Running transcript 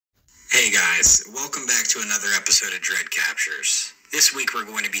guys, welcome back to another episode of Dread Captures. This week we're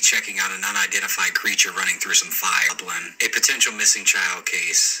going to be checking out an unidentified creature running through some fire, a potential missing child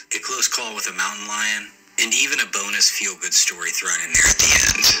case, a close call with a mountain lion, and even a bonus feel-good story thrown in there at the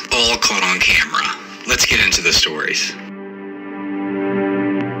end. All caught on camera. Let's get into the stories.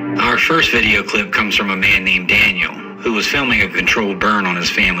 Our first video clip comes from a man named Daniel, who was filming a controlled burn on his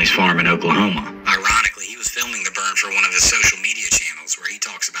family's farm in Oklahoma. Ironically, he was filming the burn for one of his social media channels where he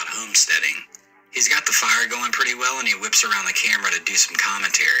talks about homesteading. He's got the fire going pretty well and he whips around the camera to do some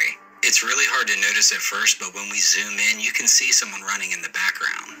commentary. It's really hard to notice at first, but when we zoom in, you can see someone running in the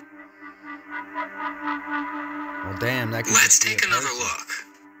background. Well, damn, that could Let's take another look.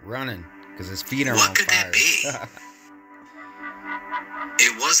 Running, because his feet are on What could fire. that be?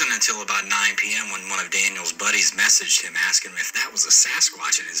 It wasn't until about 9 p.m. when one of Daniel's buddies messaged him asking him if that was a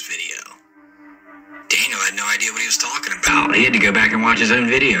Sasquatch in his video. Daniel had no idea what he was talking about. He had to go back and watch his own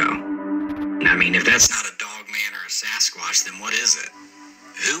video. I mean, if that's not a dog man or a Sasquatch, then what is it?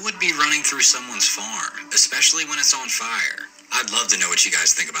 Who would be running through someone's farm, especially when it's on fire? I'd love to know what you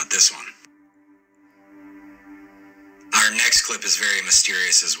guys think about this one. Our next clip is very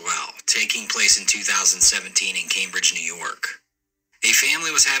mysterious as well, taking place in 2017 in Cambridge, New York. A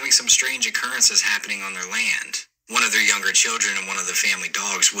family was having some strange occurrences happening on their land. One of their younger children and one of the family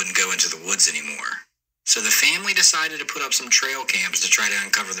dogs wouldn't go into the woods anymore. So the family decided to put up some trail cams to try to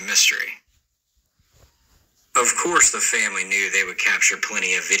uncover the mystery. Of course, the family knew they would capture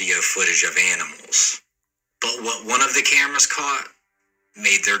plenty of video footage of animals. But what one of the cameras caught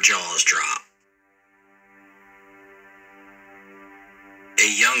made their jaws drop.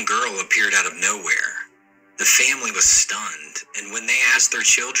 A young girl appeared out of nowhere. The family was stunned, and when they asked their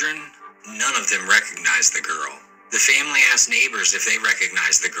children, none of them recognized the girl. The family asked neighbors if they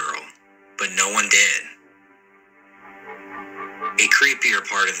recognized the girl, but no one did. A creepier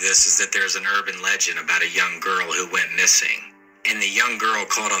part of this is that there's an urban legend about a young girl who went missing, and the young girl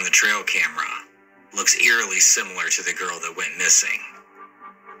caught on the trail camera looks eerily similar to the girl that went missing.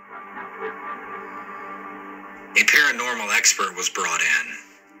 A paranormal expert was brought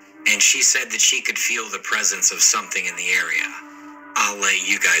in, and she said that she could feel the presence of something in the area. I'll let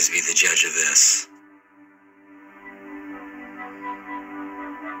you guys be the judge of this.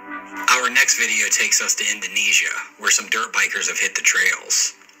 Our next video takes us to Indonesia, where some dirt bikers have hit the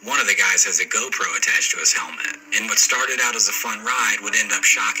trails. One of the guys has a GoPro attached to his helmet, and what started out as a fun ride would end up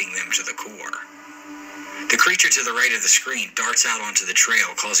shocking them to the core. The creature to the right of the screen darts out onto the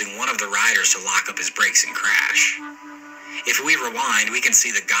trail, causing one of the riders to lock up his brakes and crash. If we rewind, we can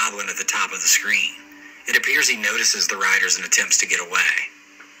see the goblin at the top of the screen. It appears he notices the riders and attempts to get away.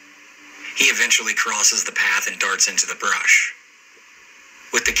 He eventually crosses the path and darts into the brush.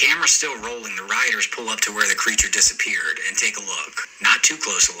 With the camera still rolling, the riders pull up to where the creature disappeared and take a look. Not too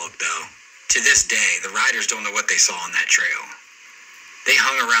close a look, though. To this day, the riders don't know what they saw on that trail. They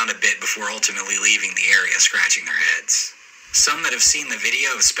hung around a bit before ultimately leaving the area, scratching their heads. Some that have seen the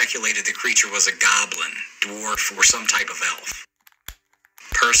video have speculated the creature was a goblin, dwarf, or some type of elf.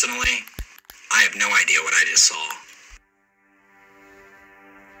 Personally, I have no idea what I just saw.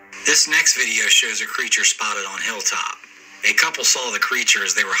 This next video shows a creature spotted on Hilltop. A couple saw the creature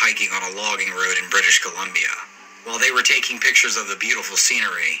as they were hiking on a logging road in British Columbia. While they were taking pictures of the beautiful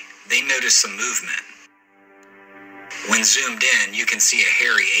scenery, they noticed some movement. When zoomed in, you can see a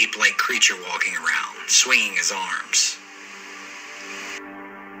hairy ape-like creature walking around, swinging his arms.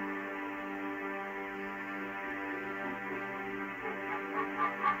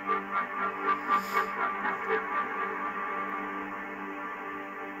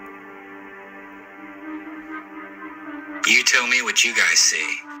 You tell me what you guys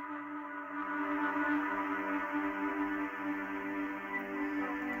see.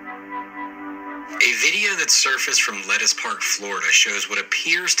 A video that surfaced from Lettuce Park, Florida shows what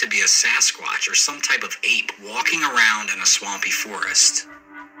appears to be a Sasquatch or some type of ape walking around in a swampy forest.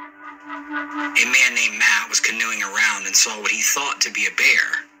 A man named Matt was canoeing around and saw what he thought to be a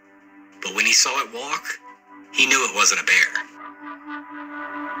bear. But when he saw it walk, he knew it wasn't a bear.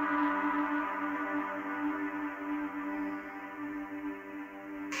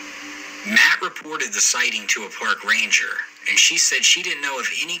 Matt reported the sighting to a park ranger, and she said she didn't know of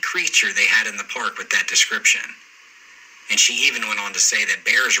any creature they had in the park with that description. And she even went on to say that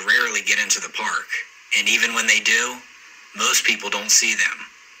bears rarely get into the park, and even when they do, most people don't see them.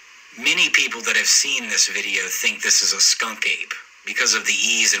 Many people that have seen this video think this is a skunk ape because of the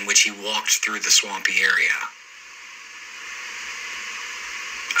ease in which he walked through the swampy area.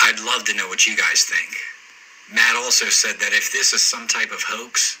 I'd love to know what you guys think. Matt also said that if this is some type of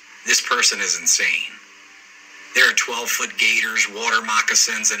hoax, this person is insane. There are 12-foot gators, water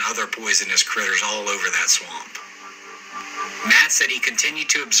moccasins, and other poisonous critters all over that swamp. Matt said he continued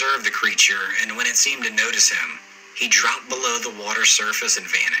to observe the creature, and when it seemed to notice him, he dropped below the water surface and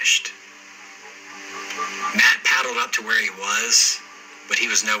vanished. Matt paddled up to where he was, but he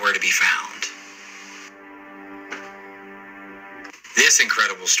was nowhere to be found. This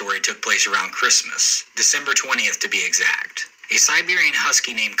incredible story took place around Christmas, December 20th to be exact. A Siberian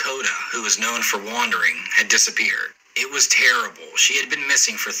husky named Coda, who was known for wandering, had disappeared. It was terrible. She had been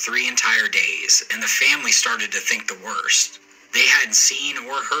missing for 3 entire days, and the family started to think the worst. They hadn't seen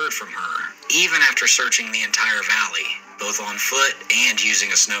or heard from her, even after searching the entire valley, both on foot and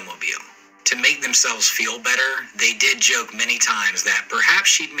using a snowmobile. To make themselves feel better, they did joke many times that perhaps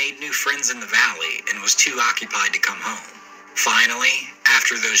she'd made new friends in the valley and was too occupied to come home. Finally,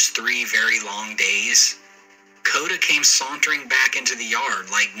 after those 3 very long days, Coda came sauntering back into the yard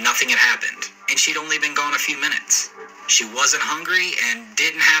like nothing had happened, and she'd only been gone a few minutes. She wasn't hungry and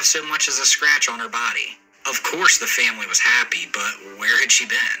didn't have so much as a scratch on her body. Of course the family was happy, but where had she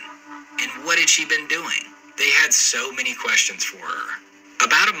been? And what had she been doing? They had so many questions for her.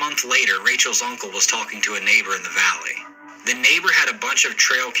 About a month later, Rachel's uncle was talking to a neighbor in the valley. The neighbor had a bunch of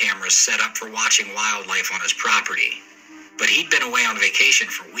trail cameras set up for watching wildlife on his property. But he'd been away on vacation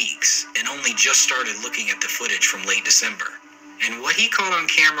for weeks and only just started looking at the footage from late December. And what he caught on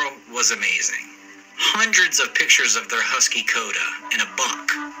camera was amazing. Hundreds of pictures of their husky Coda and a buck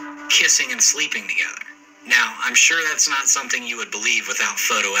kissing and sleeping together. Now, I'm sure that's not something you would believe without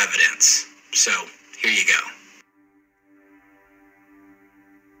photo evidence. So, here you go.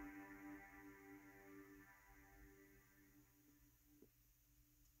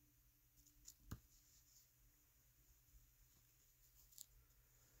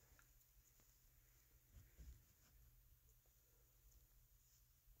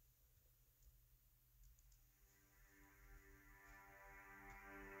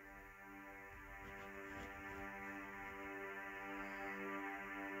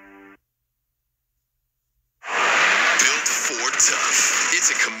 Tough. It's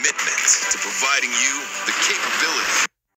a commitment to providing you the capability